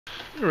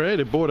Alright,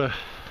 I bought a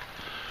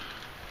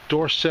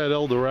Dorset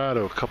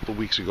Eldorado a couple of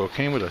weeks ago. It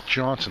came with a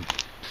Johnson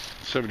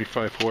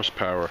 75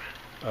 horsepower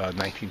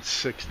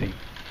 1960.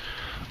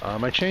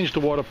 I changed the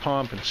water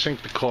pump and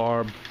synced the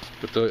carb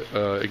with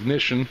the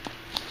ignition,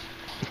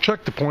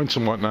 checked the points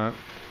and whatnot.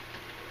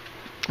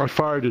 I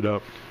fired it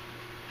up.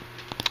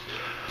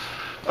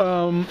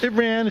 It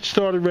ran, it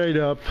started right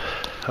up.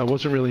 I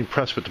wasn't really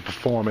impressed with the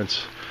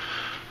performance.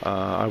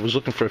 I was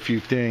looking for a few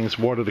things,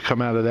 water to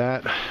come out of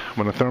that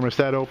when the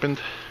thermostat opened.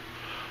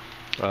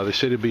 They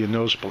said there'd be a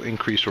noticeable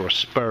increase or a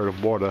spurt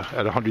of water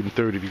at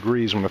 130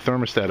 degrees when the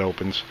thermostat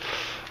opens.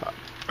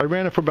 I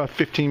ran it for about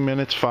 15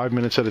 minutes, 5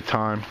 minutes at a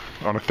time,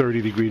 on a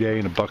 30-degree day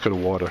in a bucket of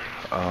water,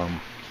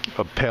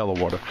 a pail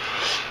of water.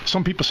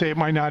 Some people say it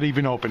might not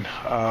even open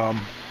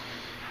at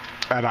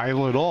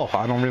idle at all.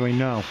 I don't really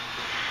know.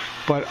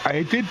 But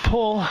I did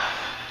pull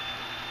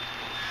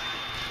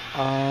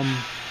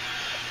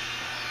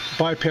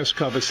bypass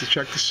covers to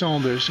check the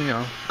cylinders, you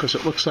know, because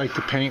it looks like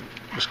the paint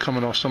was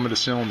coming off some of the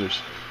cylinders.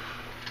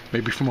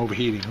 Maybe from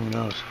overheating, who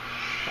knows.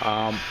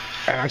 And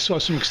I saw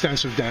some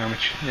extensive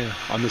damage, yeah,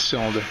 on this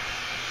cylinder.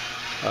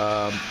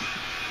 I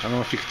don't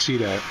know if you can see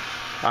that.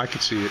 I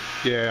could see it.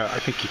 Yeah, I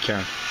think you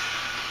can.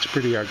 It's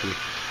pretty ugly.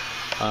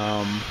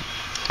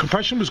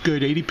 Compression was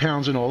good, 80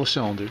 pounds in all the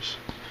cylinders.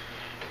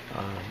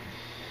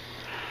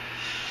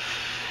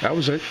 That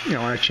was it. You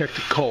know, I checked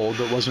it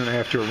cold. It wasn't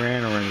after it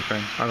ran or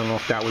anything. I don't know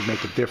if that would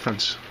make a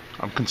difference.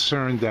 I'm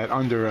concerned that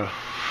under a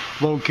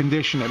load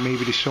condition that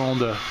maybe the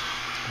cylinder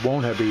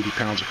won't have 80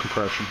 pounds of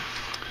compression.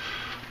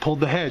 Pulled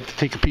the head to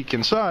take a peek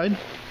inside,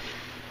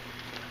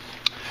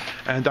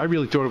 and I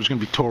really thought it was going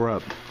to be tore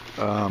up,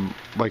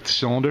 like the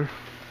cylinder.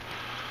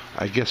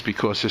 I guess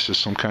because this is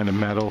some kind of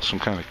metal, some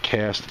kind of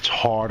cast, it's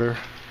harder,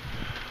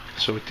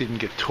 so it didn't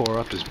get tore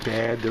up as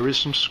bad. There is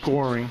some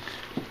scoring.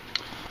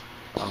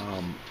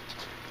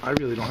 I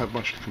really don't have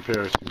much to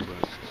compare it to,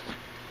 but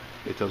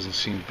it doesn't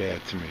seem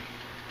bad to me.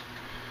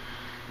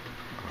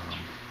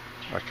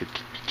 I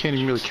can't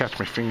even really catch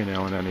my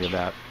fingernail in any of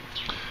that.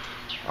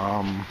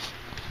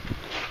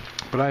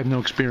 But I have no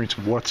experience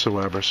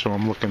whatsoever, so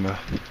I'm looking to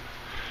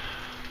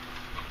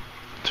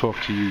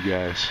talk to you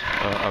guys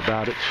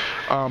about it.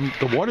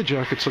 The water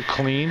jackets look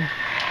clean.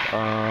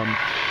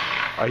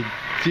 I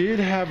did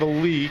have a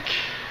leak,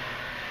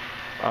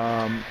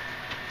 a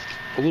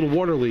little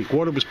water leak.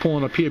 Water was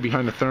pulling up here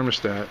behind the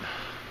thermostat,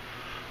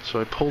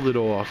 so I pulled it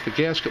off. The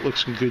gasket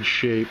looks in good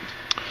shape.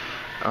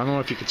 I don't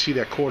know if you can see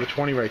that quarter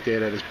 20 right there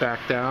that is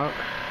backed out.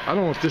 I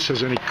don't know if this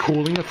has any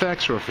cooling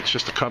effects or if it's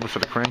just a cover for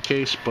the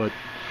crankcase, but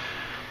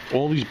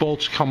all these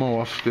bolts come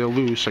off. They're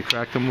loose. I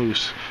cracked them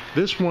loose.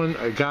 This one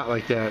I got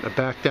like that, a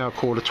backed out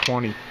quarter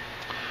 20.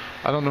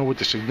 I don't know what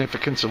the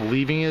significance of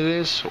leaving it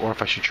is, or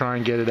if I should try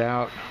and get it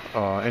out.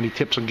 Any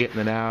tips on getting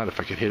it out, if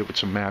I could hit it with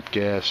some MAP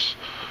gas,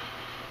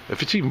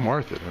 if it's even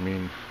worth it. I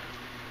mean,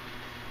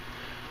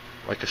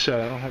 like I said,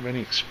 I don't have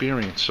any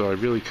experience, so I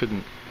really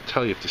couldn't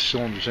tell you if the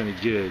cylinder's any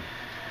good.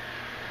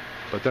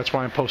 But that's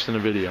why I'm posting a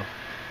video.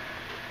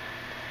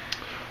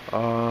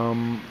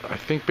 I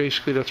think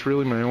basically that's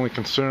really my only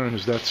concern,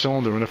 is that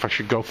cylinder and if I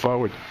should go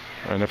forward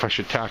and if I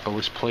should tackle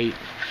this plate.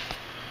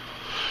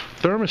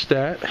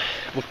 Thermostat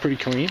looked pretty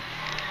clean.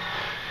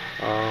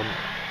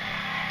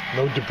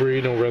 No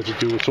debris, no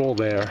residue, it's all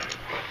there.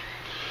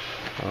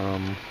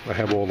 I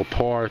have all the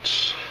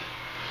parts.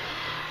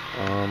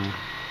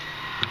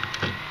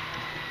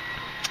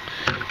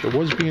 It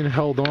was being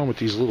held on with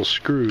these little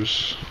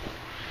screws.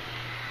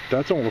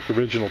 That don't look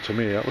original to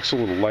me. That looks a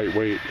little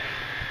lightweight.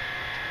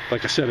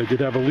 Like I said, I did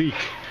have a leak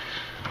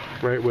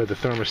right where the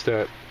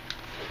thermostat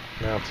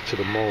mounted to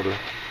the motor.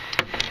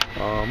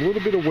 A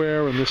little bit of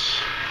wear on this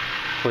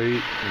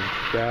plate and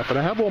that, but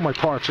I have all my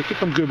parts. I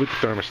think I'm good with the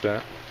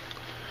thermostat.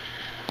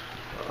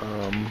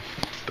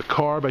 The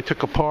carb I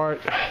took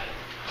apart.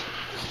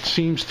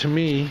 Seems to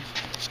me,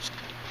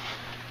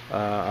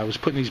 I was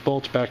putting these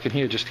bolts back in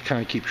here just to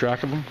kind of keep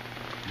track of them.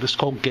 This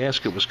whole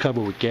gasket was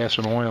covered with gas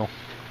and oil.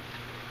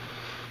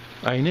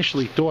 I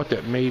initially thought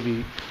that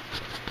maybe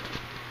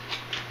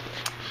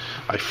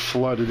I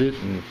flooded it,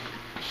 and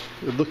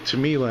it looked to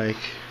me like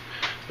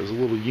there's a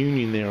little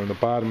union there on the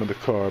bottom of the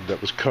carb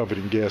that was covered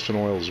in gas and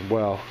oil as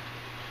well.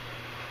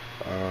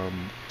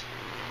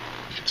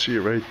 You can see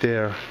it right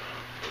there.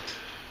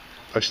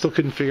 I still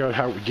couldn't figure out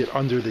how it would get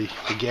under the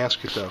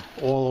gasket though,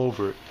 all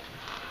over it,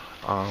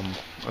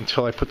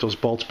 until I put those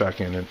bolts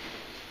back in, and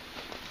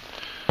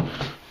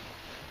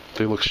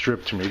they look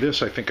stripped to me.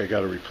 This I think I got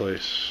to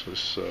replace,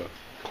 this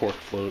cork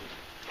float.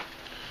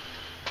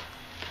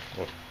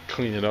 I'll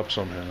clean it up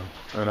somehow.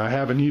 And I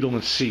have a needle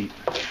and seat.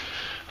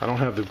 I don't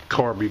have the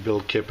carb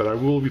rebuild kit, but I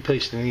will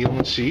replace the needle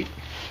and seat.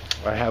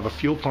 I have a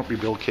fuel pump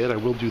rebuild kit. I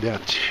will do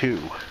that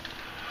too.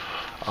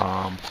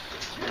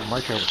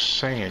 Like I was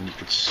saying, you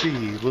could see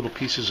little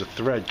pieces of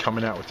thread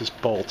coming out with this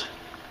bolt.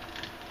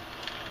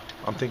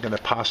 I'm thinking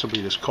that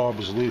possibly this carb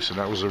was loose, and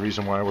that was the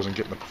reason why I wasn't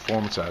getting the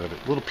performance out of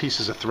it. Little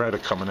pieces of thread are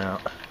coming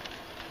out.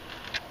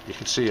 You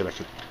can see it. I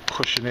could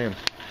push it in.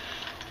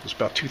 There's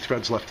about 2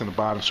 threads left in the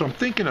bottom. So I'm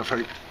thinking if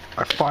I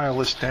I file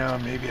this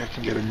down, maybe I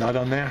can get a nut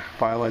on there,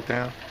 file that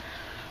down,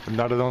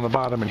 nut it on the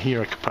bottom, and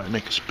here I could probably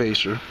make a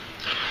spacer.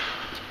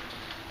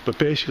 But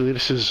basically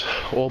this is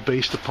all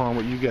based upon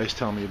what you guys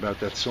tell me about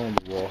that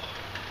cylinder wall.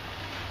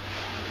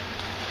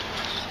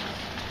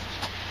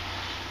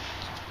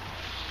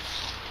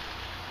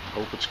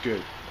 Hope it's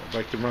good. I'd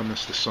like to run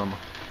this summer.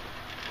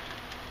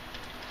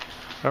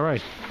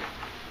 Alright.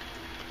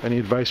 Any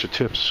advice or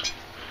tips?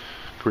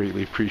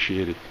 Greatly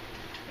appreciated.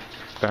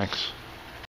 Thanks.